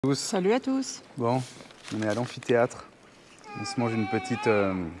Salut à tous. Bon, on est à l'amphithéâtre. On se mange une petite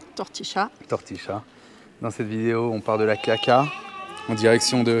tortilla. Dans cette vidéo, on part de la Quiaca en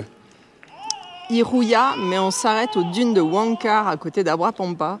direction de Iruya, mais on s'arrête aux dunes de Huancar à côté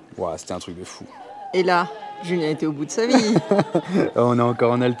d'Abrapampa. Ouah, c'était un truc de fou. Et là, Julien était au bout de sa vie. On est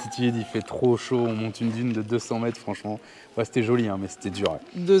encore en altitude, il fait trop chaud, on monte une dune de 200 mètres franchement. Ouais, c'était joli, hein, mais c'était dur.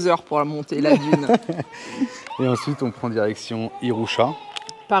 2 heures pour la monter, la dune. Et ensuite, on prend direction Iruya.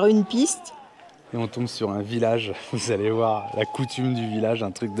 Par une piste. Et on tombe sur un village, vous allez voir la coutume du village,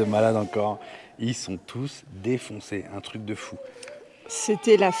 un truc de malade encore. Ils sont tous défoncés, un truc de fou.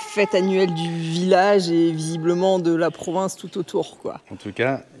 C'était la fête annuelle du village et visiblement de la province tout autour, quoi. En tout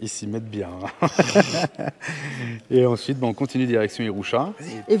cas, ils s'y mettent bien. Et ensuite, on continue direction Iruya.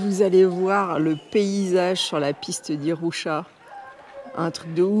 Et vous allez voir le paysage sur la piste d'Iruya. Un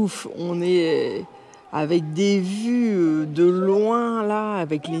truc de ouf. On est avec des vues de loin, là,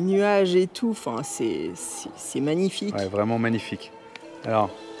 avec les nuages et tout. Enfin, c'est magnifique. Ouais, vraiment magnifique. Alors,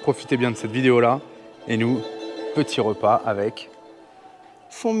 profitez bien de cette vidéo-là. Et nous, petit repas avec...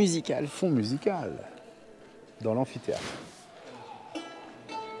 Fond musical. Fond musical. Dans l'amphithéâtre.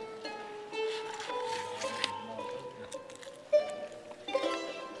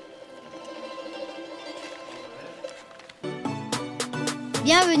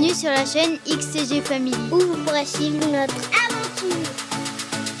 Bienvenue sur la chaîne XCG Family, où vous pourrez suivre notre aventure.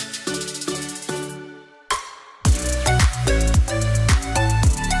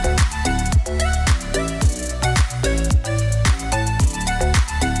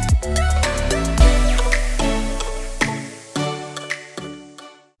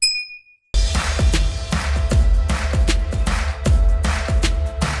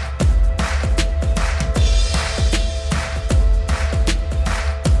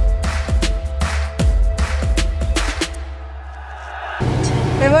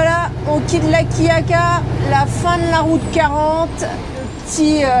 Et voilà, on quitte la Quiaca, la fin de la route 40, le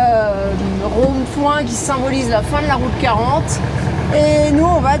petit rond-point qui symbolise la fin de la route 40. Et nous,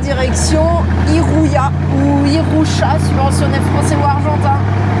 on va direction Iruya ou Iruya, suivant si on est français ou argentin.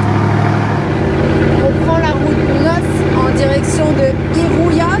 On prend la route 9 en direction de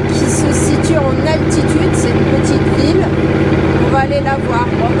Iruya qui se situe en altitude, c'est une petite ville. On va aller la voir.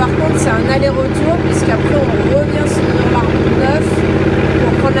 Bon, par contre, c'est un aller-retour puisqu'après on revient sur la route 9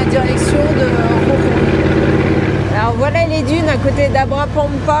 pour prendre la direction de Roro. Alors voilà les dunes à côté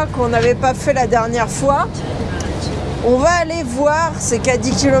d'Abrapampa qu'on n'avait pas fait la dernière fois. On va aller voir, c'est qu'à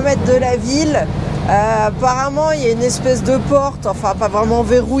 10 km de la ville. Apparemment il y a une espèce de porte, enfin pas vraiment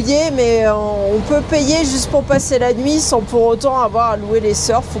verrouillée, mais on peut payer juste pour passer la nuit sans pour autant avoir à louer les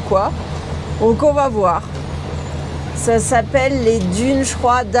surfs ou quoi. Donc on va voir. Ça s'appelle les dunes, je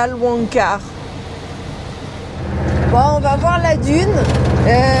crois, d'Huancar. Bon, on va voir la dune.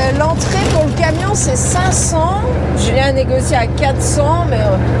 L'entrée pour le camion, c'est 500. Julien a négocié à 400, mais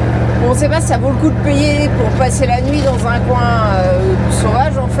on ne sait pas si ça vaut le coup de payer pour passer la nuit dans un coin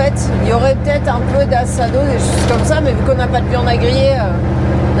sauvage, en fait. Il y aurait peut-être un peu d'assado, des choses comme ça, mais vu qu'on n'a pas de viande à griller,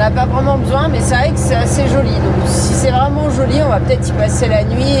 on n'a pas vraiment besoin. Mais c'est vrai que c'est assez joli. Donc, si c'est vraiment joli, on va peut-être y passer la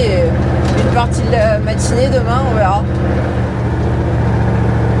nuit et une partie de la matinée demain, on verra.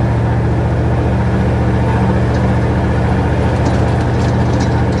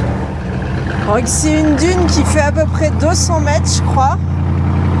 C'est une dune qui fait à peu près 200 mètres, je crois.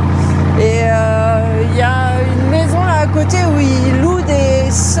 Et il y a une maison là à côté où ils louent des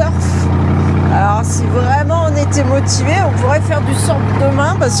surfs. Alors si vraiment on était motivé, on pourrait faire du surf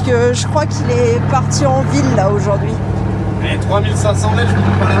demain parce que je crois qu'il est parti en ville là aujourd'hui. Et 3500 mètres, je ne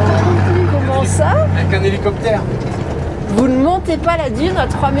peux pas l'attendre. Comment ça? Avec un hélicoptère. Vous ne montez pas la dune à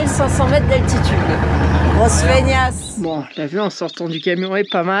 3500 mètres d'altitude. Grosse feignasse. Bon, la vue en sortant du camion est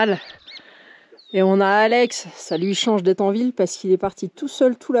pas mal. Et on a Alex, ça lui change d'être en ville parce qu'il est parti tout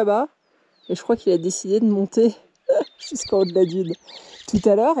seul tout là-bas. Et je crois qu'il a décidé de monter jusqu'en haut de la dune. Tout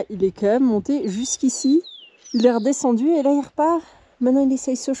à l'heure, il est quand même monté jusqu'ici. Il est redescendu et là il repart. Maintenant il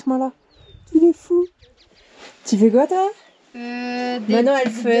essaye ce chemin-là. Il est fou. Tu fais quoi toi? Maintenant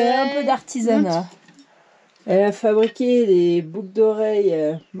elle fait un peu d'artisanat. Elle a fabriqué des boucles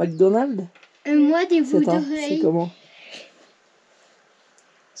d'oreilles McDonald's. Moi, des boucles C'est d'oreilles. comment?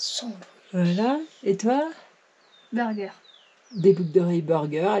 Sombre. Voilà. Et toi? Burger. Des boucles d'oreilles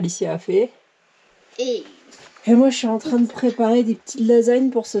burger, Alicia a fait. Et Et moi je suis en train de préparer des petites lasagnes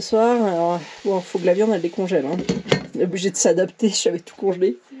pour ce soir. Alors, bon, faut que la viande elle décongèle. Hein. On est obligé de s'adapter, j'avais tout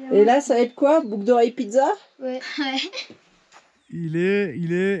congelé. Et là ça va être quoi? Boucle d'oreille pizza? ouais. Il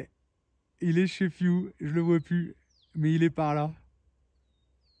est chez Fiu, je le vois plus, mais il est par là.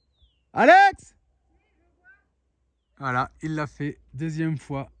 Alex! Voilà, il l'a fait deuxième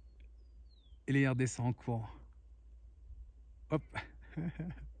fois. Et il redescend en courant. Hop.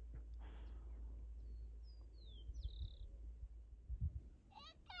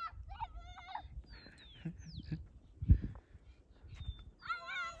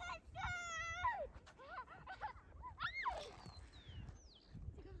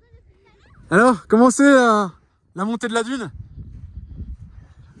 Alors, comment c'est la montée de la dune?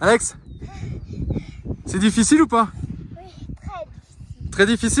 Alex? C'est difficile ou pas? Oui, très difficile. Très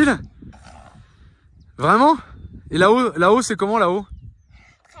difficile? Vraiment? Et là-haut, c'est comment là-haut?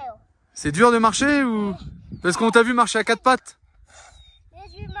 Très haut. C'est dur de marcher ou? Parce qu'on t'a vu marcher à quatre pattes. Mais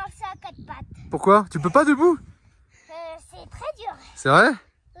je vais marcher à quatre pattes. Pourquoi? Tu peux pas debout? C'est très dur. C'est vrai?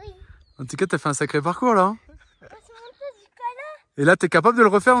 Oui. En tout cas, t'as fait un sacré parcours là. Hein. On peut se monter jusqu'à là. Et là, t'es capable de le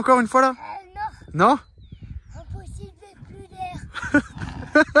refaire encore une fois là? Non. Non? Impossible, j'ai plus d'air.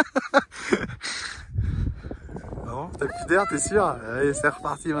 Non, t'as plus d'air, t'es sûr? Allez, c'est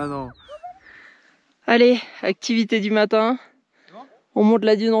reparti maintenant. Allez, activité du matin. On monte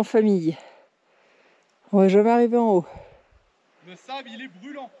la dune en famille. On va jamais arriver en haut. Le sable, il est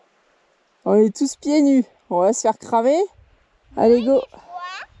brûlant. On est tous pieds nus. On va se faire cramer. Allez, go.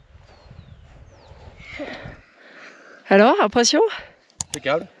 Alors, impression?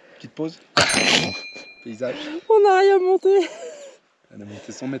 Impeccable. Petite pause. Paysage. On n'a rien monté. Elle a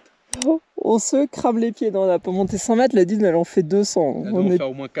monté 100 mètres. On se crame les pieds. Non, on n'a pas monté 100 mètres. La dune, elle en fait 200. Elle doit en faire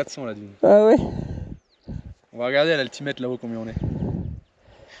au moins 400 la dune. Ah ouais? On va regarder à l'altimètre là-haut combien on est.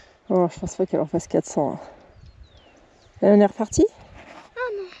 Oh, je pense pas qu'elle en fasse 400. Et on est reparti? Oh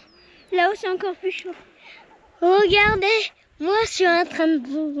non. Là-haut, c'est encore plus chaud. Regardez. Moi, je suis en train de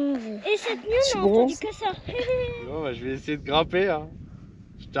bronzer. Et cette nuit, on n'a entendu que ça. Bon, bah, je vais essayer de grimper. Hein.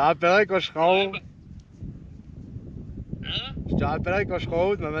 Je te rappellerai quand je serai en haut. Je te rappellerai quand je serai en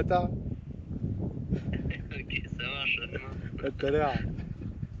haut demain matin. Ok, ça marche. À tout à l'heure.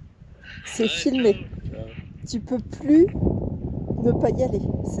 C'est filmé. Tu peux plus ne pas y aller.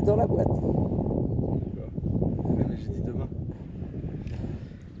 C'est dans la boîte. Ouais, mais j'ai dit demain.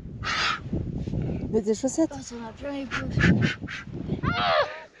 Mets tes chaussettes. Oh, ça m'a plein les pouces.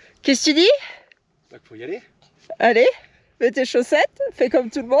 Qu'est-ce que tu dis? Donc faut y aller. Allez, mets tes chaussettes. Fais comme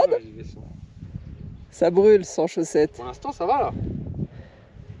tout le monde. Ouais, j'y vais sans. Ça brûle sans chaussettes. Pour l'instant, ça va là.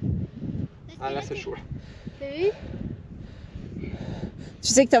 Ah là, c'est chaud. T'as vu? Tu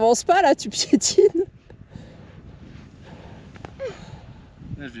sais que t'avances pas là, tu piétines.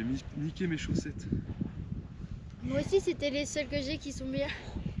 Là, je vais niquer mes chaussettes. Moi aussi, c'était les seules que j'ai qui sont bien.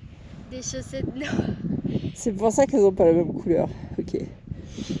 Des chaussettes noires. C'est pour ça qu'elles ont pas la même couleur. Ok.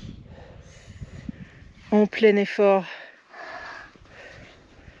 En plein effort.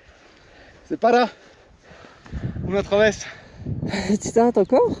 C'est pas là. On la traverse. Tu t'arrêtes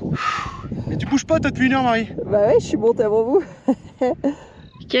encore? Mais tu bouges pas toi depuis une heure, Marie. Bah ouais, je suis montée avant vous.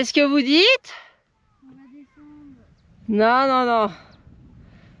 Qu'est-ce que vous dites? On va descendre. Non, non, non.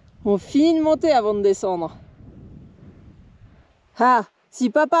 On finit de monter avant de descendre. Ah, si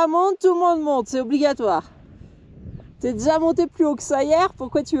papa monte, tout le monde monte, c'est obligatoire. T'es déjà monté plus haut que ça hier,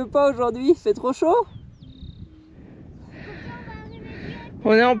 pourquoi tu veux pas aujourd'hui? Il fait trop chaud?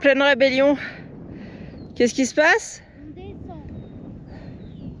 On est en pleine rébellion. Qu'est-ce qui se passe? On descend.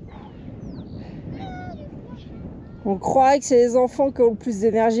 On croirait que c'est les enfants qui ont le plus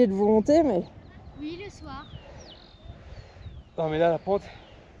d'énergie et de volonté, mais... Oui, le soir. Non mais là, la pente,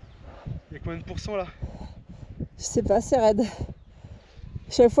 il y a combien de pourcents là? Je sais pas, c'est raide.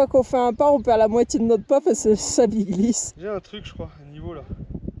 Chaque fois qu'on fait un pas, on perd la moitié de notre pas parce que le sable il glisse. J'ai un truc, je crois, un niveau là.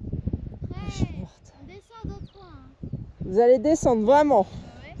 Je suis morte. On descend d'autres fois. Hein. Vous allez descendre, vraiment.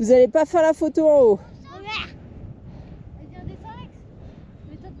 Ouais. Vous allez pas faire la photo en haut. Vas-y, on descend, Alex.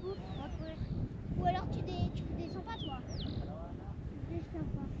 Mets-toi debout, on va courir. Ou alors tu descends pas, toi. Je descends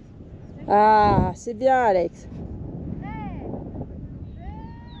pas. Ah, c'est bien, Alex.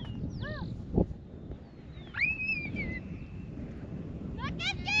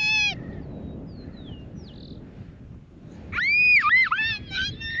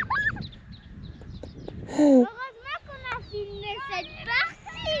 Heureusement qu'on a filmé cette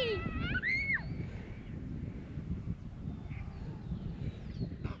partie.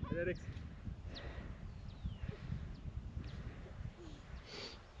 Allez Alex.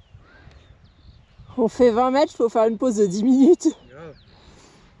 On fait 20 mètres, il faut faire une pause de 10 minutes. Grave.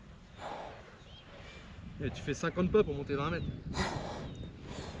 Et tu fais 50 pas pour monter 20 mètres.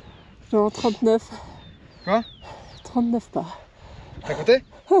 Genre 39. Quoi? 39 pas. T'as compté?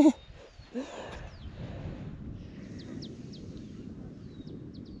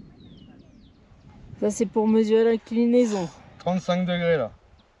 Ça c'est pour mesurer l'inclinaison. 35 degrés là.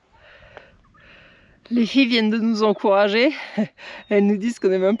 Les filles viennent de nous encourager. Elles nous disent qu'on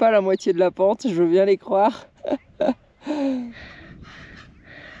n'est même pas à la moitié de la pente. Je veux bien les croire.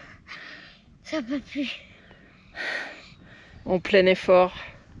 Ça peut plus. En plein effort.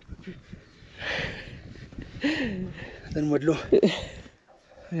 Donne-moi de l'eau.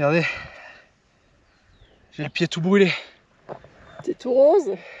 Regardez. J'ai le pied tout brûlé. T'es tout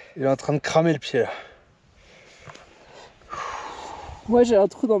rose. Il est en train de cramer le pied là. Moi j'ai un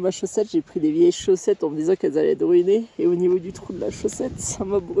trou dans ma chaussette, j'ai pris des vieilles chaussettes en me disant qu'elles allaient être ruinées. Et au niveau du trou de la chaussette, ça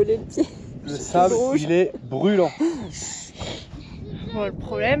m'a brûlé le pied. Le sable, il est brûlant. Bon, le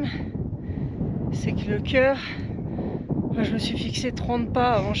problème, c'est que le cœur, moi je me suis fixé 30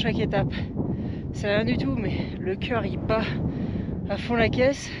 pas avant chaque étape. C'est rien du tout, mais le cœur il bat à fond la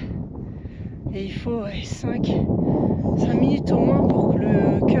caisse. Et il faut 5 minutes au moins pour que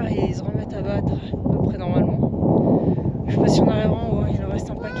le cœur il se remette à battre à peu près normalement. Je sais pas si on arrivera en haut, il en reste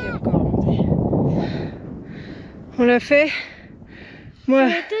un paquet encore à monter. On l'a fait. Moi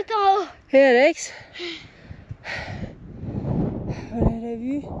Tout en haut. et Alex. Voilà la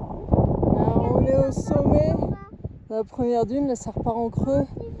vue. Alors, on est au sommet de la première dune, là ça repart en creux.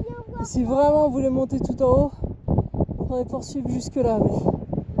 Et si vraiment on voulait monter tout en haut, il faudrait poursuivre jusque là.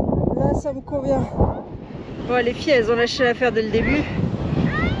 Mais là ça me convient. Bon, les filles elles ont lâché l'affaire dès le début.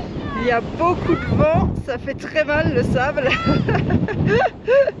 Il y a beaucoup de vent, ça fait très mal le sable.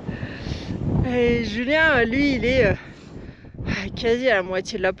 Et Julien, lui, il est quasi à la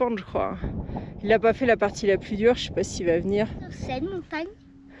moitié de la pente, je crois. Il n'a pas fait la partie la plus dure, je sais pas s'il va venir. Sur cette montagne.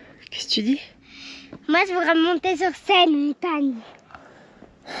 Qu'est-ce que tu dis? Moi, je voudrais monter sur cette montagne.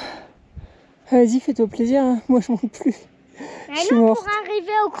 Vas-y, fais-toi plaisir, hein. Moi je monte plus. Mais Je suis non, morte. pour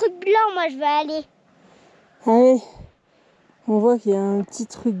arriver au creux blanc, moi, je vais aller. Allez, on voit qu'il y a un petit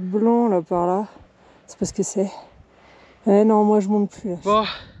truc blanc là par là. C'est pas ce que c'est. Non, moi je monte plus. Là. Bon,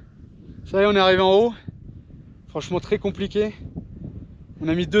 ça y est, on est arrivé en haut. Franchement très compliqué. On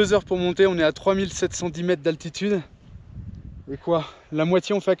a mis 2 heures pour monter, on est à 3710 mètres d'altitude. Et quoi? La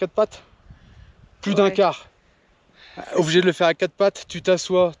moitié on fait à 4 pattes? Plus d'un quart. Obligé de le faire à 4 pattes, tu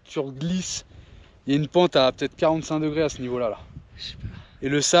t'assois, tu glisses. Il y a une pente à peut-être 45 degrés à ce niveau-là. Là. Et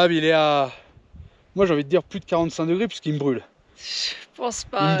le sable il est à... Moi j'ai envie de dire plus de 45 degrés puisqu'il me brûle. Je pense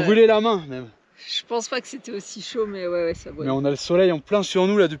pas. Il me brûlait la main même. Je pense pas que c'était aussi chaud, mais ouais, ça brûle. Mais on a le soleil en plein sur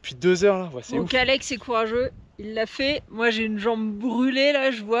nous là depuis 2 heures là. Ouais, c'est donc ouf. Alex est courageux, il l'a fait. Moi j'ai une jambe brûlée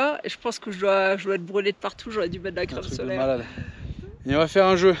là, je vois. Et je pense que je dois être brûlée de partout, j'aurais dû mettre de la crème solaire. Malade. Et on va faire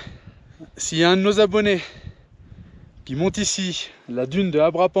un jeu. S'il y a un de nos abonnés qui monte ici, la dune de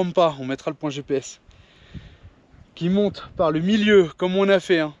Abrapampa, on mettra le point GPS, qui monte par le milieu comme on a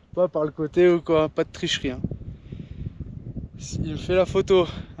fait, hein, pas par le côté ou quoi, pas de tricherie. Hein. S'il me fait la photo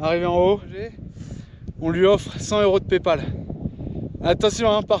arrivé en haut, on lui offre 100 € de PayPal.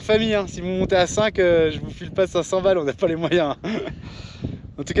 Attention, hein, par famille, hein, si vous montez à 5, je vous file pas 500 balles, on n'a pas les moyens. Hein.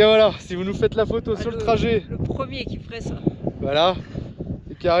 En tout cas voilà, si vous nous faites la photo sur le trajet. Le premier qui ferait ça. Voilà,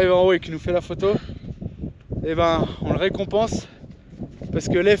 et qui arrive en haut et qui nous fait la photo, et ben on le récompense. Parce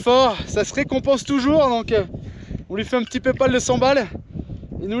que l'effort, ça se récompense toujours, donc on lui fait un petit PayPal de 100 balles.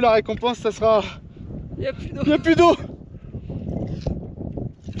 Et nous la récompense, ça sera... Il n'y a plus d'eau. Il n'y a plus d'eau.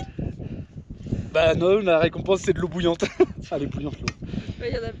 Bah non, la récompense c'est de l'eau bouillante. Elle est bouillante l'eau. Ouais,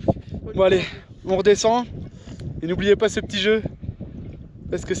 il y en a plus. Bon allez, on redescend. Et n'oubliez pas ce petit jeu.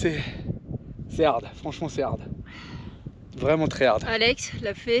 Parce que c'est hard, franchement c'est hard. Vraiment très hard. Alex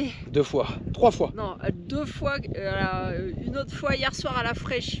l'a fait 2 fois, 3 fois. Non, 2 fois, une autre fois hier soir à la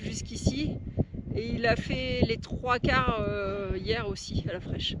fraîche jusqu'ici. Et il a fait les 3 quarts hier aussi à la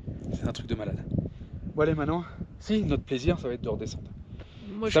fraîche. C'est un truc de malade. Bon allez maintenant, si notre plaisir ça va être de redescendre.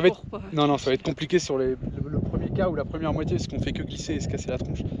 Moi ça je va cours être... pas. Non, ça va être compliqué sur le premier cas ou la première moitié parce qu'on fait que glisser et se casser la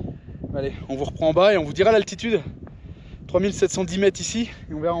tronche. Allez, on vous reprend en bas et on vous dira l'altitude. 3710 mètres ici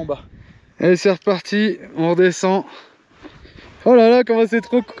et on verra en bas. Allez, c'est reparti, on redescend. Oh là là, comment c'est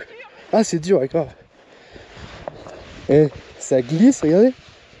trop... Ah, c'est dur, grave. Et ça glisse, regardez.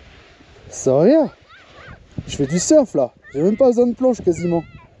 Ça regarde. Je fais du surf là, j'ai même pas besoin de planche quasiment.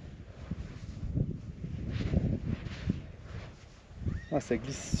 Ah, ça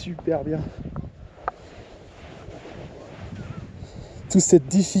glisse super bien. Toute cette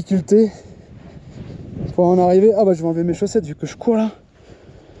difficulté pour en arriver. Ah bah je vais enlever mes chaussettes vu que je cours là.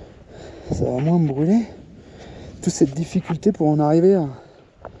 Ça va moins me brûler. Toute cette difficulté pour en arriver à...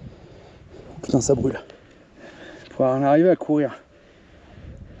 Putain, ça brûle. Pour en arriver à courir.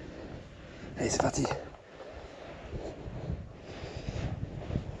 Allez, c'est parti.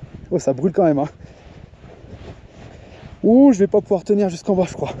 Oh, ça brûle quand même, hein. Ouh, je vais pas pouvoir tenir jusqu'en bas,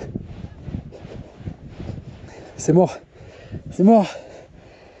 je crois. C'est mort. C'est mort.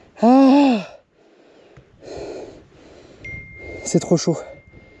 Ah! C'est trop chaud.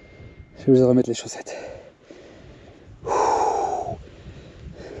 Je vais obligé de remettre les chaussettes.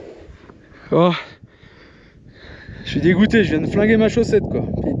 Oh, je suis dégoûté, je viens de flinguer ma chaussette quoi.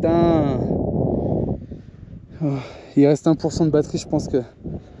 Putain. Oh, il reste 1% de batterie, je pense que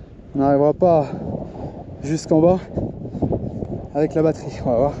on n'arrivera pas jusqu'en bas avec la batterie.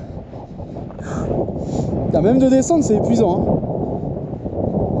 On va voir. Même de descendre, c'est épuisant. Hein.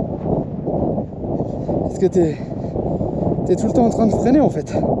 Parce que t'es tout le temps en train de freiner en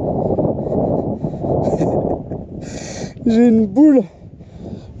fait. J'ai une boule.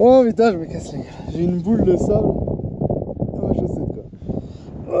 Oh putain, je me casse la gueule. J'ai une boule de sable dans ma chaussette quoi.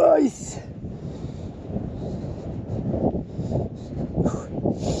 Oh, ici.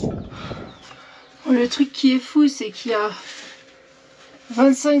 Le truc qui est fou, c'est qu'il y a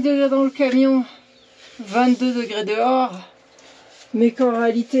 25 degrés dans le camion, 22 degrés dehors, mais qu'en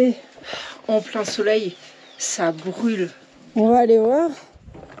réalité, en plein soleil, ça brûle. On va aller voir.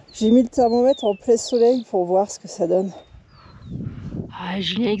 J'ai mis le thermomètre en plein soleil pour voir ce que ça donne. Ah,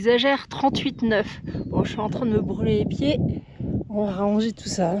 Julien exagère, 38,9. Bon, je suis en train de me brûler les pieds. On va ranger tout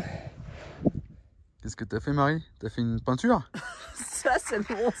ça. Qu'est-ce que t'as fait, Marie? T'as fait une peinture? Ça, c'est le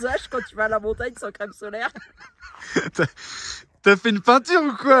bronzage quand tu vas à la montagne sans crème solaire. T'as fait une peinture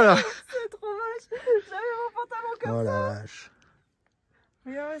ou quoi là? C'est trop moche. J'avais mon pantalon comme oh ça. La vache.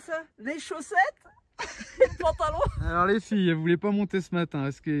 Regardez ça. Des chaussettes et le pantalon. Alors les filles, elles voulaient pas monter ce matin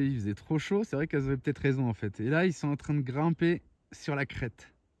parce qu'il faisait trop chaud. C'est vrai qu'elles avaient peut-être raison en fait. Et là, ils sont en train de grimper sur la crête.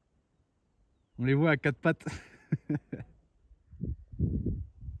 On les voit à quatre pattes.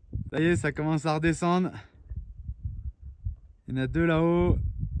 Ça y est, ça commence à redescendre. Il y en a deux là-haut.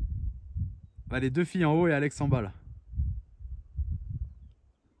 Bah, les deux filles en haut et Alex en bas là.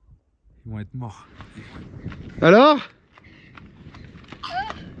 Ils vont être morts. Alors?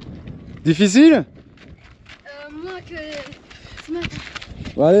 Difficile? Moins que ce matin.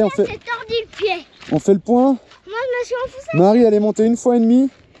 Bon, allez, C'est tordu le pied. on fait le point. Moi, je me suis enfoncé Marie, elle est montée 1 fois et demie.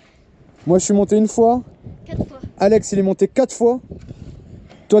 Moi, je suis monté 1 fois. 4 fois. Alex, il est monté 4 fois.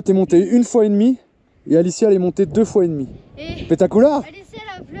 Toi, t'es monté 1 fois et demie. Et Alicia, elle est montée 2 fois et demie. Et Pétacoula? Alicia,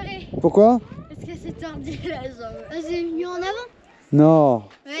 elle a pleuré. Pourquoi? Parce que c'est tordu la jambe. C'est venu en avant. Non.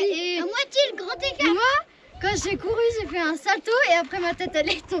 Ouais, et à moitié le grand écart. Moi, quand j'ai couru, j'ai fait un salto et après ma tête, elle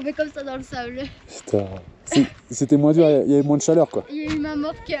est tombée comme ça dans le sable. Putain. C'était moins dur, il y avait moins de chaleur quoi. Il y a eu ma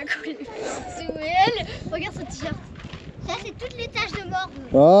morve qui a coulé. C'est où elle? Regarde ce t-shirt. Ça, c'est toutes les taches de morve.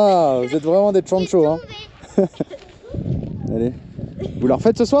 Ah, vous êtes vraiment des chanchos hein. Allez. Vous la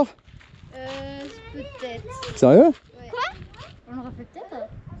refaites ce soir? Peut-être. Sérieux? Ouais. Quoi? On le refait peut-être.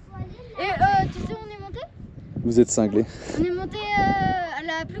 Et tu sais où on est monté? Vous êtes cinglés. On est monté à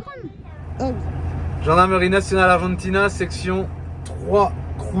la plus grande. Ah. Gendarmerie nationale Argentina, section 3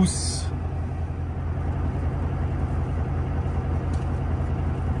 Cruz.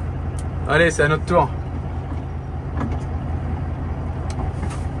 Allez, c'est à notre tour.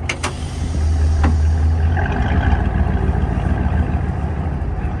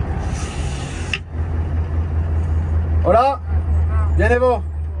 Hola, bienvenido.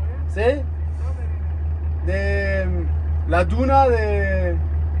 ¿Sí? De la duna de...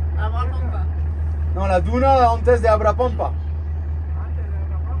 Abrapampa. No, la duna antes de Abrapampa.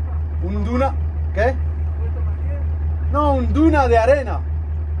 Un duna... ¿Qué? No, un duna de arena.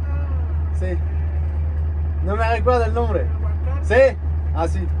 Sí. No me recuerdo el nombre. Sí. Ah,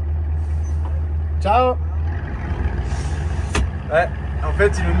 si. Ciao. Ouais, en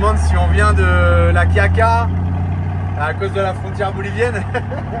fait, il nous demande si on vient de la Quiaca à cause de la frontière bolivienne.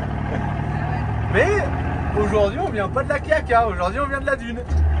 Mais aujourd'hui, on vient pas de la Quiaca. Aujourd'hui, on vient de la dune.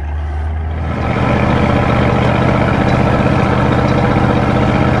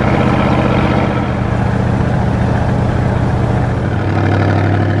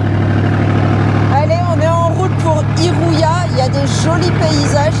 Iruya, il y a des jolis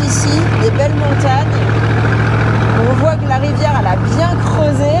paysages ici, des belles montagnes. On voit que la rivière elle a bien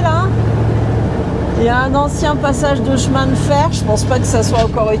creusé là. Il y a un ancien passage de chemin de fer, je pense pas que ça soit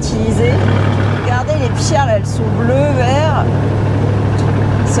encore utilisé. Regardez les pierres là, elles sont bleues, verts.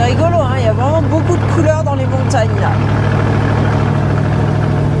 C'est rigolo, hein, il y a vraiment beaucoup de couleurs dans les montagnes là.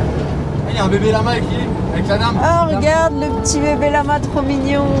 Il y a un bébé lama avec la dame. Ah regarde le petit bébé lama trop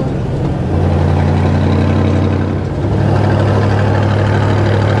mignon.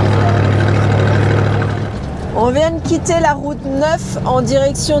 On vient de quitter la route 9 en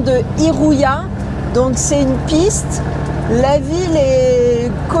direction de Iruya, donc c'est une piste. La ville est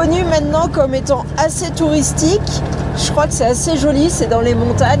connue maintenant comme étant assez touristique. Je crois que c'est assez joli, c'est dans les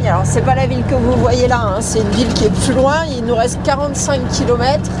montagnes. Alors c'est pas la ville que vous voyez là, hein. C'est une ville qui est plus loin, il nous reste 45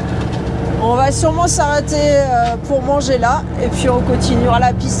 km. On va sûrement s'arrêter pour manger là et puis on continuera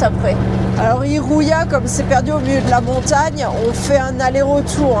la piste après. Alors Iruya, comme c'est perdu au milieu de la montagne, on fait un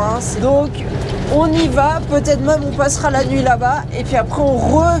aller-retour. Hein. Donc on y va, peut-être même on passera la nuit là-bas et puis après on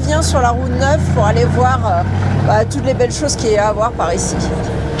revient sur la route 9 pour aller voir toutes les belles choses qu'il y a à voir par ici.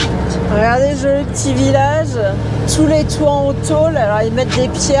 Regardez, joli petit village, tous les toits en tôle, alors ils mettent des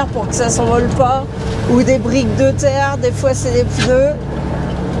pierres pour que ça s'envole pas, ou des briques de terre, des fois c'est des pneus.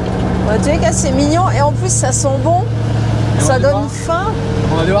 En tous les cas c'est mignon et en plus ça sent bon, ça donne faim.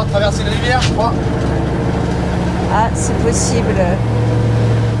 On va devoir traverser une rivière je crois. Ah c'est possible.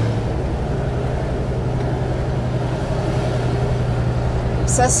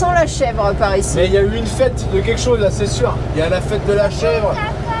 Ça sent la chèvre par ici. Mais il y a eu une fête de quelque chose là c'est sûr. Il y a la fête de la chèvre.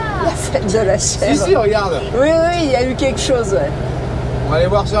 La fête de la chèvre. Si regarde. Oui il y a eu quelque chose. Ouais. On va aller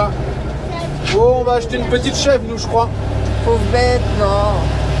voir ça. Oh on va acheter une petite chèvre nous je crois. Pauvre bête, non.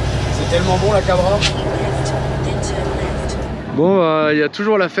 C'est tellement bon la cabra. Bon, il y a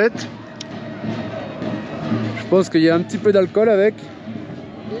toujours la fête. Je pense qu'il y a un petit peu d'alcool avec.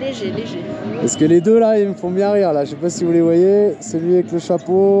 Léger. Parce que les deux là, ils me font bien rire là. Je sais pas si vous les voyez. Celui avec le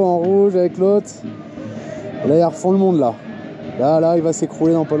chapeau en rouge avec l'autre. Là, ils refont le monde là. Là, il va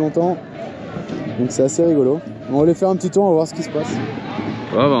s'écrouler dans pas longtemps. Donc c'est assez rigolo. On va aller faire un petit tour, on va voir ce qui se passe.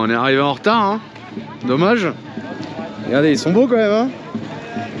 Ouais, bah, on est arrivé en retard, hein. Dommage. Regardez, ils sont beaux quand même, hein.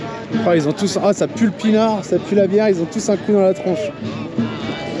 Oh, ils ont tous... Ah, ça pue le pinard, ça pue la bière, ils ont tous un coup dans la tronche.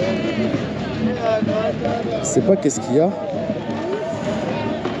 Je sais pas qu'est-ce qu'il y a.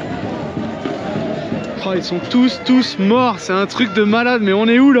 Oh, ils sont tous morts, c'est un truc de malade, mais on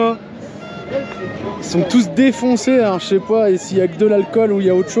est où là? Ils sont tous défoncés, alors je sais pas s'il y a que de l'alcool ou il y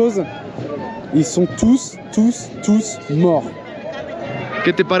a autre chose. Ils sont tous morts.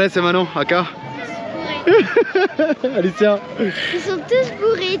 Que te parece, Manon, acá? Alicia. Ils sont tous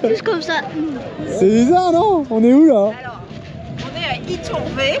bourrés, tous comme ça. C'est bizarre, non? On est où là? Alors, on est à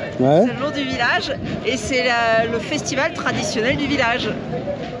Itourvé, ouais. c'est le nom du village, et c'est le festival traditionnel du village.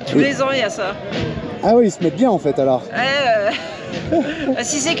 Tous les ans, il y a ça. Ah oui, ils se mettent bien en fait alors.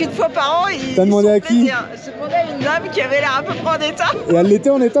 Si c'est qu'une fois par an, ils T'as demandé à qui? J'ai demandé à une dame qui avait l'air à peu près en état. Et elle l'était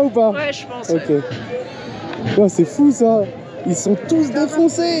en état ou pas? Ouais, je pense. Ok. Ouais. Oh, c'est fou ça. Ils sont tous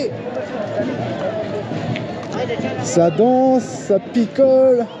défoncés. Ça danse, ça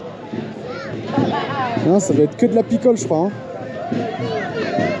picole. Non, ça doit être que de la picole, je crois. Hein.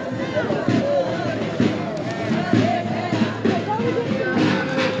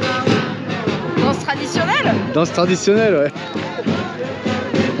 Danse traditionnelle? Danse traditionnelle, ouais.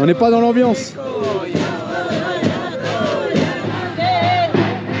 On n'est pas dans l'ambiance.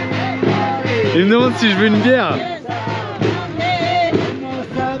 Il me demande si je veux une bière.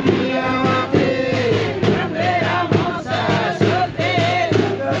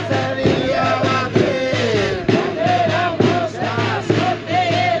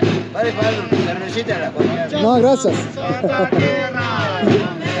 Non, gracias.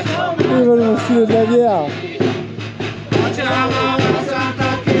 Ils veulent me filer de la bière.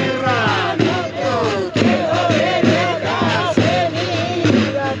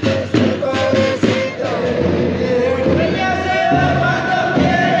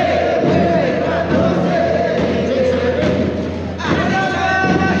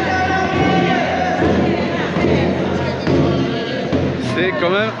 C'est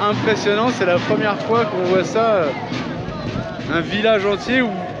quand même impressionnant, c'est la première fois qu'on voit ça, un village entier où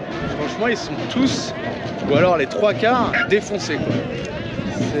franchement ils sont tous, ou alors les trois quarts, défoncés quoi.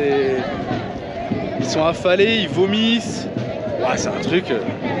 Ils sont affalés, ils vomissent, ouais, c'est un truc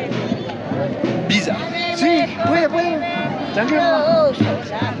bizarre. Si, puede, tranquilo.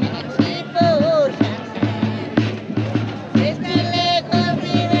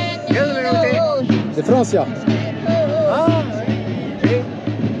 De Francia.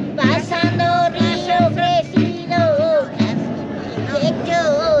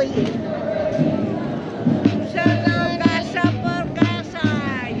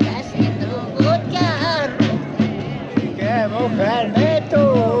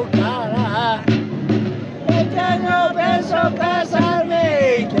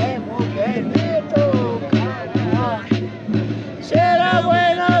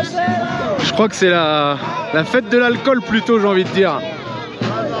 Je crois que c'est la fête de l'alcool plutôt, j'ai envie de dire.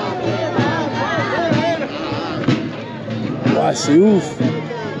 Ouais, c'est ouf.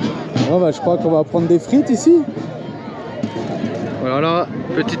 Bon, bah, je crois qu'on va prendre des frites ici. Voilà, là,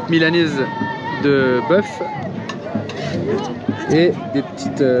 petite milanaise de bœuf et des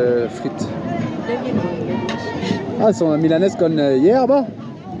petites frites. Ah, son milanesa con hierba.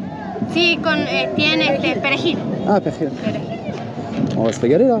 Sí, tiene perejil. Ah, perejil. On va se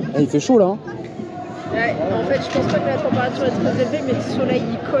régaler là. Il fait chaud là. Hein. Ouais, en fait, je pense pas que la température est très élevée, mais le soleil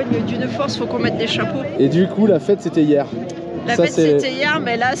il cogne d'une force, faut qu'on mette des chapeaux. Et du coup, la fête c'était hier. La fête c'était hier,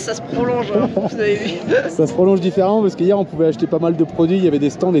 mais là ça se prolonge, hein, vous avez vu. Ça se prolonge différemment parce qu'hier on pouvait acheter pas mal de produits, il y avait des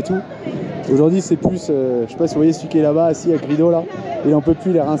stands et tout. Aujourd'hui c'est plus, je sais pas si vous voyez celui qui est là-bas assis avec rideau là, il en peut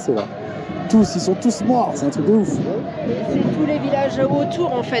plus les rincer là. Tous, ils sont tous morts, c'est un truc de ouf. C'est tous les villages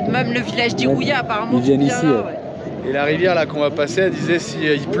autour en fait, même le village d'Iruya apparemment. Ils viennent ici. Là, ouais. Et la rivière là qu'on va passer, elle disait si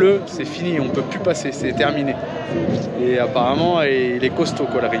il pleut, c'est fini, on peut plus passer, c'est terminé. Et apparemment il est costaud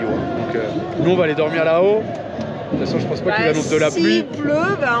quoi le Rio. Donc nous on va aller dormir là-haut. De toute façon, je pense pas qu'il annonce de la pluie. S'il pleut,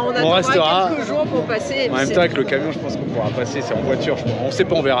 on restera quelques jours pour passer. En même temps, avec le camion, je pense qu'on pourra passer. C'est en voiture, je pense. On sait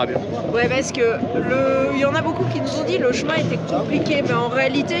pas, on verra bien. Ouais, parce que il y en a beaucoup qui nous ont dit que le chemin était compliqué. Mais en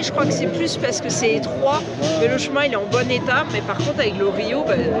réalité, je crois que c'est plus parce que c'est étroit. Mais le chemin, il est en bon état. Mais par contre, avec le Rio,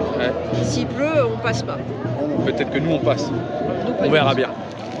 s'il pleut, on passe pas. Peut-être que nous, on passe. On verra bien.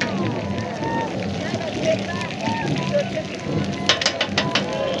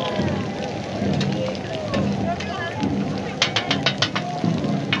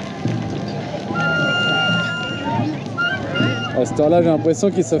 À cette heure-là, j'ai l'impression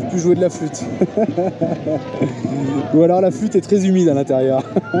qu'ils savent plus jouer de la flûte. Ou alors la flûte est très humide à l'intérieur.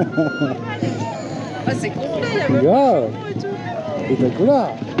 Ah, c'est complet, il y a même grave. et tout. Spectaculaire.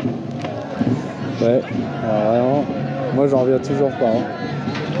 Ouais, alors vraiment, moi j'en reviens toujours pas.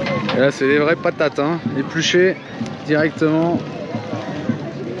 Hein. Et là, c'est des vraies patates, hein, épluchées directement.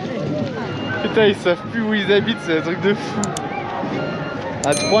 Putain, ils savent plus où ils habitent, c'est un truc de fou.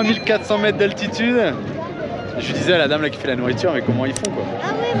 À 3400 mètres d'altitude. Je disais à la dame là qui fait la nourriture, mais comment ils font quoi? Ah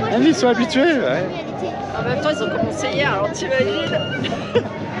ouais, moi ils sont habitués, ouais. En même temps, ils ont commencé hier, alors t'imagines?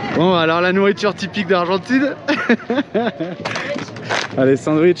 Bon, alors la nourriture typique d'Argentine. Allez,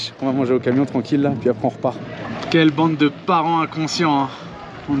 sandwich, on va manger au camion tranquille là, puis après on repart. Quelle bande de parents inconscients, hein.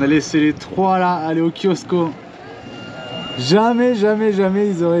 On a laissé les trois là aller au kiosco. Jamais, jamais, jamais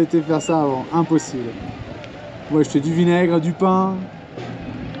ils auraient été faire ça avant, impossible. Moi, j'étais du vinaigre, du pain,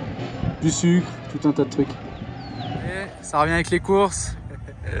 du sucre, tout un tas de trucs. Et ça revient avec les courses.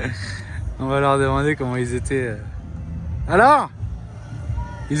 On va leur demander comment ils étaient. Alors?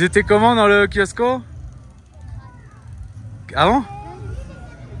 Ils étaient comment dans le kiosco? Ah bon?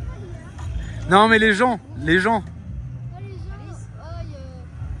 Non mais les gens. Les gens qui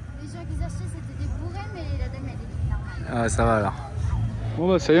achetaient c'était des bourrins, mais la dame elle était normale. Ah ça va alors. Bon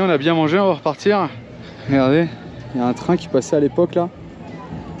bah ça y est, on a bien mangé, on va repartir. Regardez, il y a un train qui passait à l'époque là.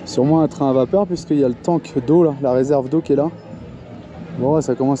 Sûrement un train à vapeur puisqu'il y a le tank d'eau là, la réserve d'eau qui est là. Bon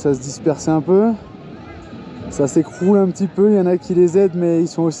ça commence à se disperser un peu. Ça s'écroule un petit peu, il y en a qui les aident mais ils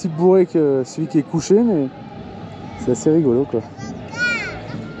sont aussi bourrés que celui qui est couché, mais c'est assez rigolo quoi.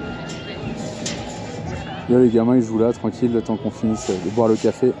 Là les gamins ils jouent là tranquille le temps qu'on finisse de boire le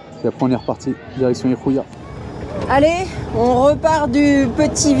café. Et après on est reparti, direction Iruya. Allez, on repart du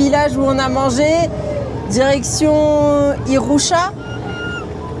petit village où on a mangé, direction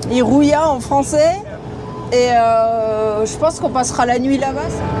Iruya en français. Et je pense qu'on passera la nuit là-bas.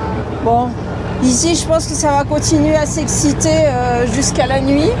 Bon, ici je pense que ça va continuer à s'exciter jusqu'à la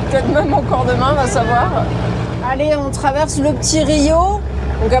nuit, peut-être même encore demain, on va savoir. Allez, on traverse le petit Rio.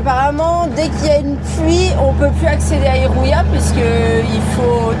 Donc apparemment, dès qu'il y a une pluie, on ne peut plus accéder à Iruya puisqu'il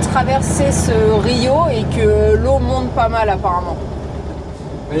faut traverser ce Rio et que l'eau monte pas mal apparemment.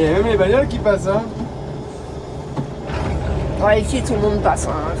 Mais il y a même les bagnoles qui passent, hein. Ouais, ici tout le monde passe,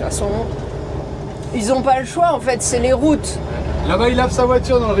 hein. De toute façon. Ils n'ont pas le choix en fait, c'est les routes. Là-bas il lave sa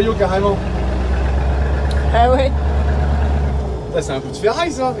voiture dans le Rio carrément. Ah ouais. C'est un coup de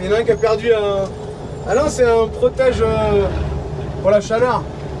ferraille ça. Il y en a un qui a perdu un... Ah non, c'est un protège pour la chaleur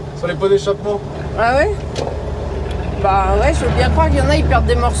sur les pots d'échappement. Ah ouais. Bah ouais, je veux bien croire qu'il y en a, ils perdent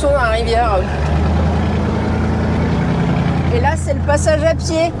des morceaux dans la rivière. Et là c'est le passage à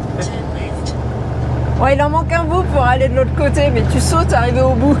pied. Ouais, il en manque un bout pour aller de l'autre côté, mais tu sautes, arrivé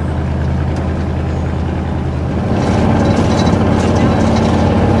au bout.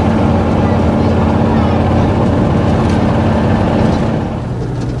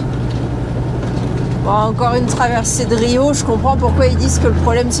 Bon, encore une traversée de Rio, je comprends pourquoi ils disent que le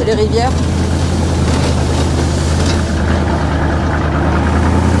problème c'est les rivières.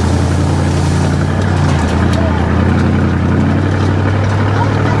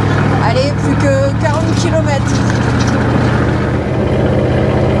 Allez, plus que 40 km.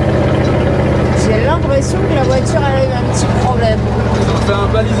 J'ai l'impression que la voiture elle a eu un petit problème. Ils ont fait un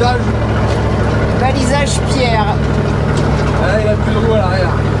balisage. Balisage pierre. Ah, il a plus de roue à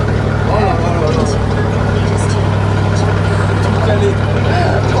l'arrière. Oh là là là là. Tout calé.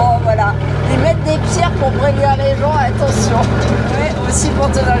 Bon voilà,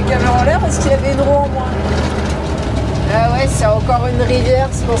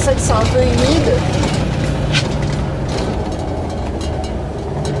 c'est pour ça que c'est un peu humide.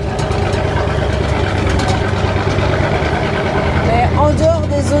 Mais en dehors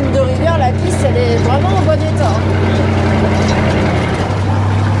des zones de rivière, la piste elle est vraiment en bon état.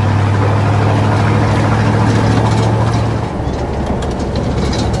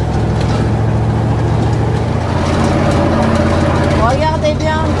 Regardez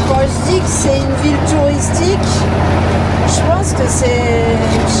bien, quand je dis que c'est une ville touristique, je pense que c'est,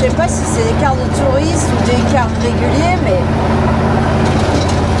 je sais pas si c'est des cartes de touristes ou des cartes réguliers, mais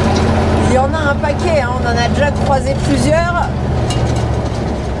il y en a un paquet, hein. On en a déjà croisé plusieurs.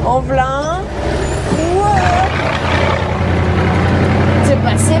 En voilà un. Wow. C'est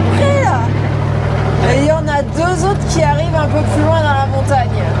passé près là. Et il y en a deux autres qui arrivent un peu plus loin dans la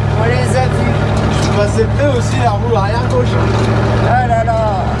montagne. On les a vus. Je suis passé près aussi, la roue arrière gauche. Oh là là.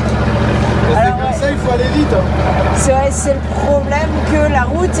 C'est comme ça, il faut aller vite. C'est vrai, c'est le problème que la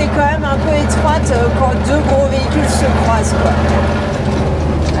route est quand même un peu étroite quand deux gros véhicules se croisent, quoi.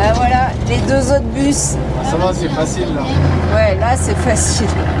 Voilà, les deux autres bus. Ça va, c'est facile là. Ouais, là c'est facile.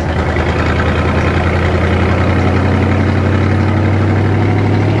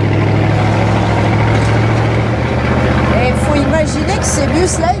 Et il faut imaginer que ces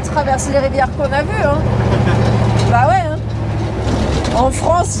bus-là, ils traversent les rivières qu'on a vues, hein. Bah ouais, hein. En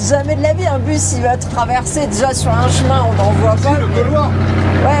France, jamais de la vie, un bus il va traverser déjà sur un chemin, on n'en voit pas. Le Gaulois.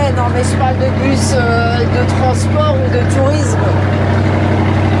 Ouais, non, mais je parle de bus de transport ou de tourisme.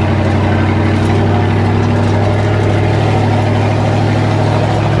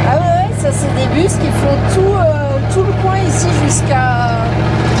 Ah ouais, ça c'est des bus qui font tout le coin ici jusqu'à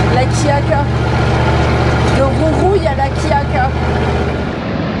la Quiaca. De Rourou, il y a la Quiaca.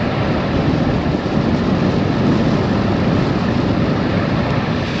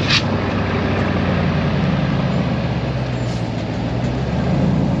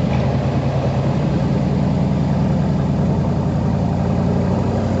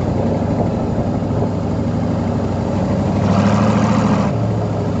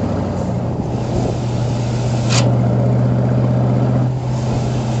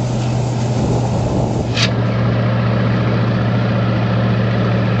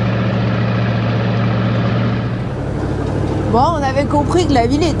 Bon, on avait compris que la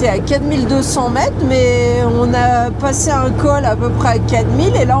ville était à 4200 mètres, mais on a passé un col à peu près à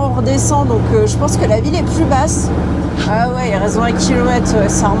 4000 et là on redescend, donc je pense que la ville est plus basse. Ah ouais, il y a raison, 1 kilomètre, ouais,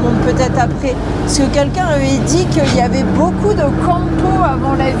 ça remonte peut-être après. Parce que quelqu'un avait dit qu'il y avait beaucoup de campos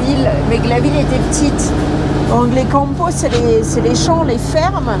avant la ville, mais que la ville était petite. Donc les campos, c'est les champs, les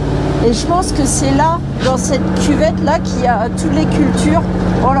fermes. Et je pense que c'est là, dans cette cuvette-là, qu'il y a toutes les cultures.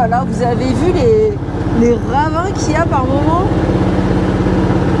 Oh là là, vous avez vu les ravins qu'il y a par moment?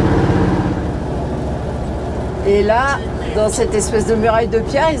 Et là, dans cette espèce de muraille de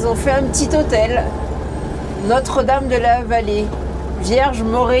pierre, ils ont fait un petit hôtel. Notre-Dame de la Vallée, Vierge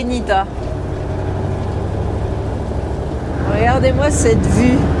Morenita. Regardez-moi cette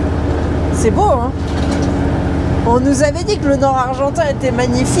vue. C'est beau, hein? On nous avait dit que le nord argentin était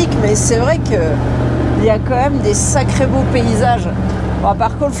magnifique, mais c'est vrai qu'il y a quand même des sacrés beaux paysages. Bon,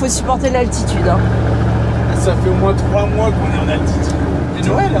 par contre, il faut supporter l'altitude, hein. Ça fait au moins 3 mois qu'on est en altitude. Et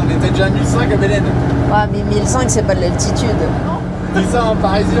Noël, on était déjà à 1005 à Bélène. Ah, mais 1005, c'est pas de l'altitude. Dis ça en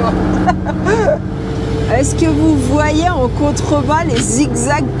parisien. Est-ce que vous voyez en contrebas les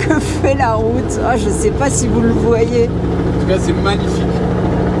zigzags que fait la route? Ah, je sais pas si vous le voyez. En tout cas, c'est magnifique.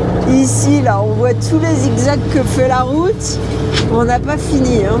 Ici, là, on voit tous les zigzags que fait la route. On n'a pas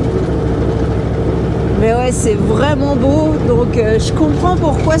fini, hein. Mais ouais, c'est vraiment beau. Donc, je comprends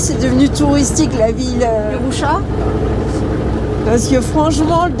pourquoi c'est devenu touristique, la ville de Roucha. Parce que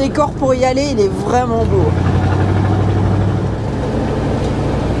franchement, le décor pour y aller, il est vraiment beau.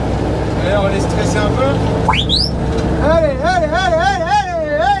 Allez, on va les stresser un peu. Allez, allez, allez, allez,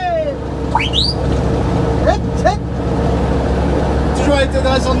 allez, allez. Toujours été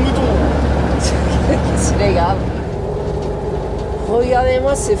dressant de mouton. C'est grave.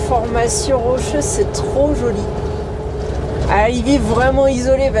 Regardez-moi ces formations rocheuses, c'est trop joli. Alors, ils vivent vraiment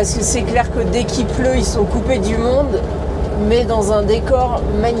isolés parce que c'est clair que dès qu'il pleut, ils sont coupés du monde, mais dans un décor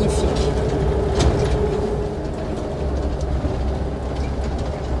magnifique.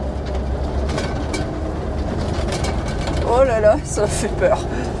 Oh là là, ça fait peur.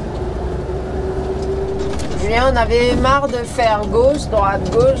 Julien, on avait marre de faire gauche,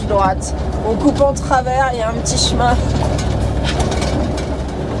 droite. On coupe en travers, il y a un petit chemin.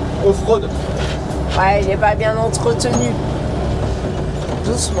 Off-road. Ouais, il n'est pas bien entretenu.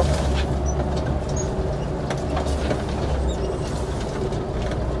 Doucement.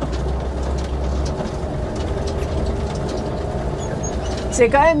 C'est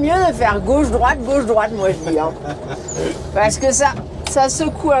quand même mieux de faire gauche-droite, moi je dis. Hein. Parce que ça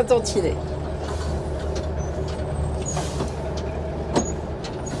secoue un tantinet.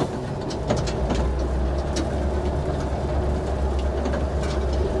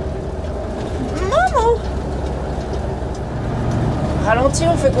 Maman! Ralenti,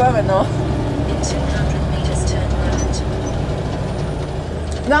 on fait quoi maintenant?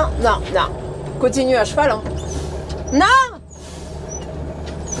 Non, non, non. Continue à cheval. Hein. Non!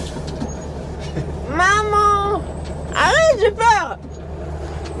 Maman! Arrête, j'ai peur!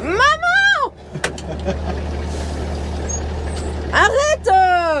 Maman! Arrête!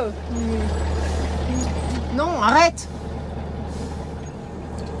 Non, arrête!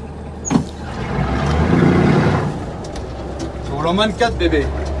 Tu roules en main de 4, bébé.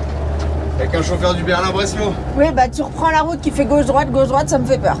 Avec un chauffeur du Berlin-Breslau. Oui, bah tu reprends la route qui fait gauche-droite, ça me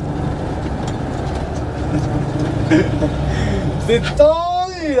fait peur. C'est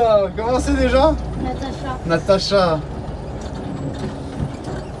tendu là. Comment c'est déjà? Natacha.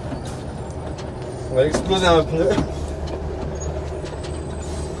 On va exploser un pneu.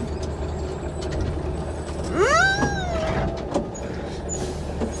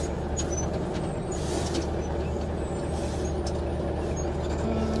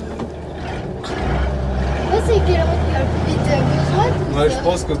 C'est quelle route qui va plus vite, gauche-droite? Ouais, je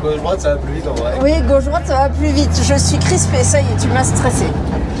pense que gauche-droite ça va plus vite en vrai. Oui, gauche-droite, ça va plus vite. Je suis crispée, ça y est, tu m'as stressée.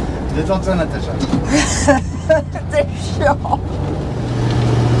 Détends-toi, Natacha. T'es chiant.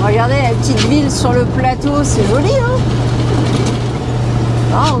 Regardez la petite ville sur le plateau, c'est joli, hein?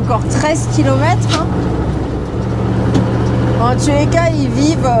 Ah, encore 13 km. Hein. En Quiaca, ils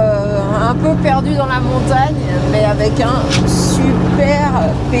vivent un peu perdus dans la montagne, mais avec un super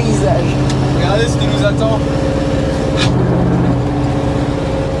paysage. Regardez ce qui nous attend.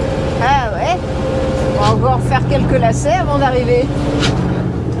 Ah ouais, on va encore faire quelques lacets avant d'arriver.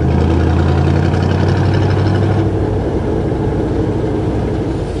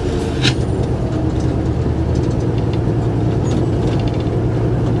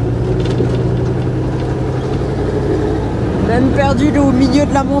 Même perdu au milieu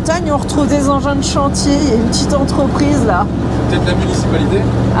de la montagne, on retrouve des engins de chantier. Il y a une petite entreprise là. Peut-être la municipalité?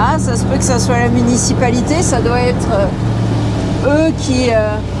 Ah, ça se peut que ça soit la municipalité. Ça doit être eux qui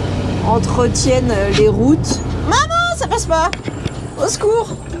entretiennent les routes. Maman, ça passe pas! Au secours!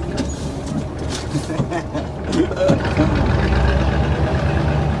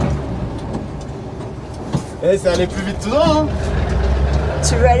 Eh, c'est aller plus vite tout droit, hein?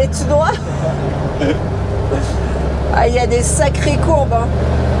 Tu veux aller tout droit? Ah, il y a des sacrées courbes. Hein.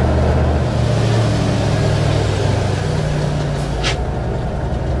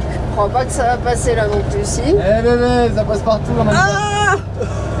 Je crois pas que ça va passer là non plus, si. Eh bébé, ça passe partout en même temps. Ah!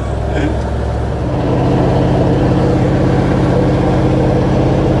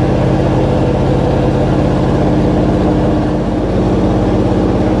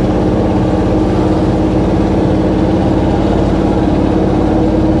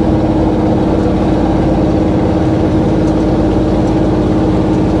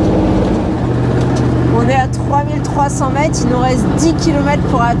 On est à 3300 mètres, il nous reste 10 km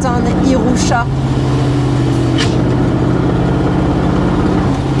pour atteindre Iruya.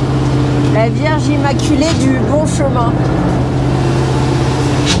 La Vierge Immaculée du bon chemin.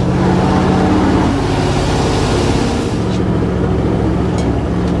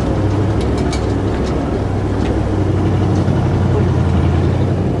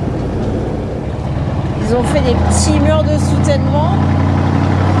 Ils ont fait des petits murs de soutènement.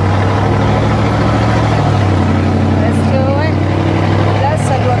 Parce que ouais, là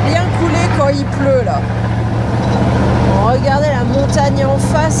ça doit bien couler quand il pleut là. Regardez la montagne en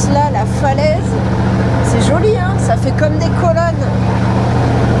face, là, la falaise. C'est joli, hein? Ça fait comme des colonnes.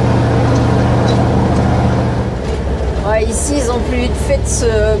 Ouais, ici, ils ont plus vite fait de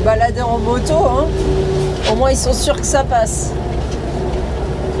se balader en moto. Hein. Au moins, ils sont sûrs que ça passe.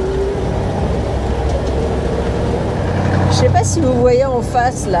 Je sais pas si vous voyez en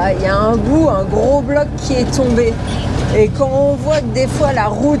face, là, il y a un bout, un gros bloc qui est tombé. Et quand on voit que des fois, la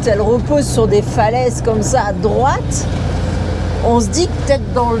route, elle repose sur des falaises comme ça, à droite, on se dit que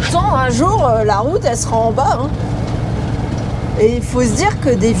peut-être dans le temps, un jour, la route, elle sera en bas. Hein. Et il faut se dire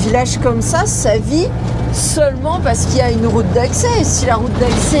que des villages comme ça vit seulement parce qu'il y a une route d'accès. Et si la route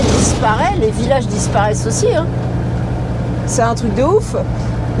d'accès disparaît, les villages disparaissent aussi. Hein. C'est un truc de ouf.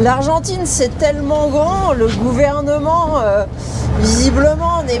 L'Argentine, c'est tellement grand, le gouvernement,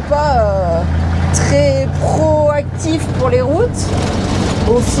 visiblement, n'est pas très proactif pour les routes.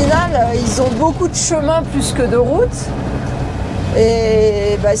 Au final, ils ont beaucoup de chemins plus que de routes.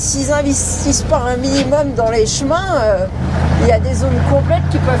 Et bah, s'ils investissent pas un minimum dans les chemins, Il y a des zones complètes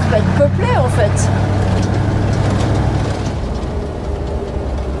qui peuvent pas être peuplées en fait.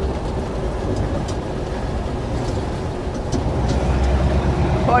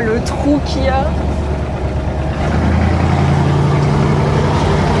 Oh le trou qu'il y a.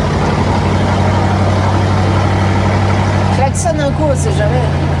 Klaxonne un coup, on sait jamais.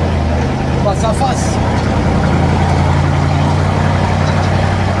 Passe à face.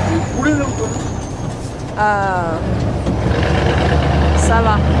 Rouler là ou pas? Ah, ça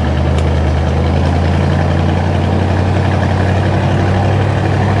va.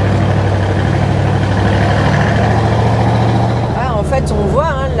 Ah, en fait, on voit,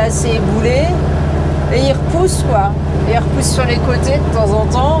 hein, là c'est éboulé et il repousse quoi. Il repousse sur les côtés de temps en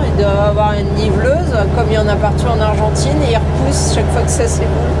temps. Il doit avoir une niveleuse, comme il y en a partout en Argentine, et il repousse chaque fois que ça s'éboule.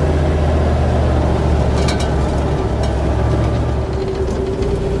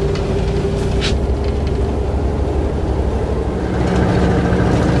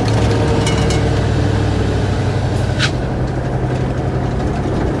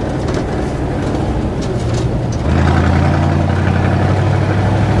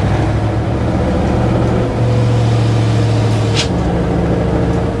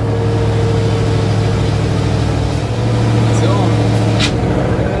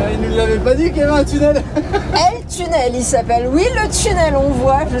 Pas dit qu'il y avait un tunnel. Elle tunnel, il s'appelle. Oui, le tunnel, on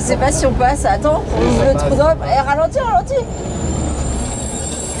voit. Je sais pas si on passe. Attends, on ouvre le trou d'homme. Eh, ralentis, ralentis.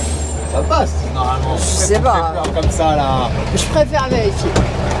 Ça passe normalement. Je sais pas. Comme ça là. Je préfère vérifier.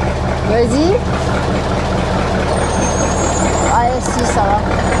 Vas-y. Ah, si, ça va.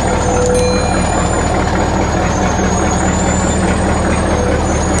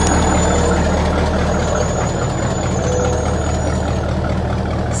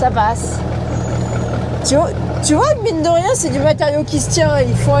 Ça passe. Tu vois, mine de rien, c'est du matériau qui se tient.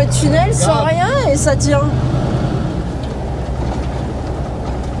 Ils font un tunnel sans rien et ça tient.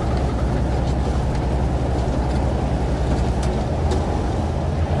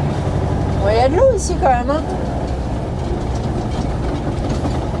 Bon, il y a de l'eau ici quand même. Hein.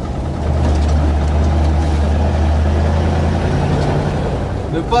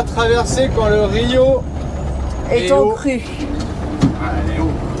 Ne pas traverser quand le Rio est en crue. Ah, elle est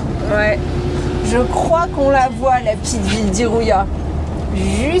haut. Ouais. Je crois qu'on la voit, la petite ville d'Iruya.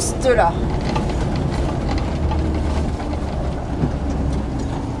 Juste là.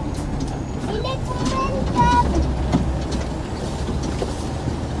 Il est tombé une table.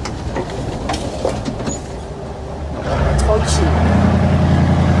 Tranquille.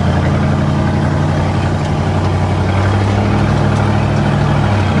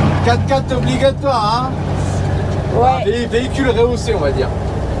 « 4x4 obligatoire, hein. Ouais. Véhicule rehaussé, on va dire.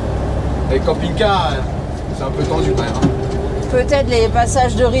 Les camping-cars, c'est un peu tendu quand même. Hein. Peut-être les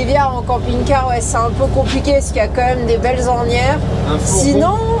passages de rivière en camping-car, ouais, c'est un peu compliqué parce qu'il y a quand même des belles ornières.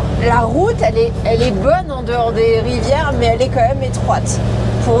 Sinon, la route, elle est bonne en dehors des rivières, mais elle est quand même étroite.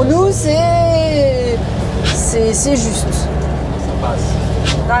 Pour nous, c'est juste. Ça passe.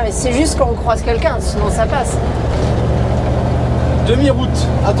 Non, mais c'est juste quand on croise quelqu'un, sinon ça passe. Demi-route,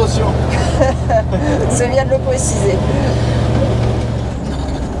 attention. C'est bien de le préciser.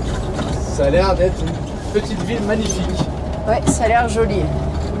 Ça a l'air d'être une petite ville magnifique. Ouais, ça a l'air joli.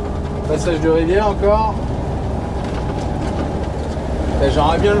 Passage de rivière encore.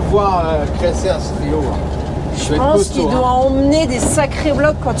 J'aimerais bien le voir cresser à ce Rio. Je pense qu'il doit emmener des sacrés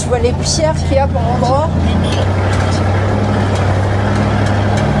blocs quand tu vois les pierres qu'il y a par endroit.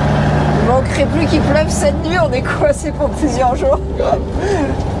 Il manquerait plus qu'il pleuve cette nuit, on est coincé pour plusieurs jours.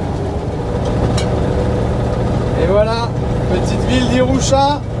 Et voilà, petite ville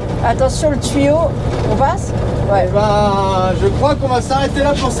d'Iruya. Attention le tuyau, on passe? Ouais. Et ben, je crois qu'on va s'arrêter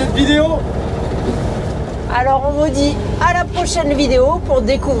là pour cette vidéo. Alors on vous dit à la prochaine vidéo pour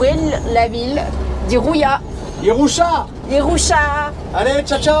découvrir la ville d'Iruya. Iruya. Iruya. Allez,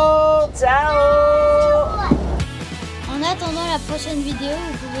 ciao ciao. Ciao. En attendant la prochaine vidéo,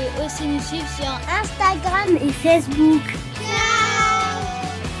 vous pouvez aussi nous suivre sur Instagram et Facebook.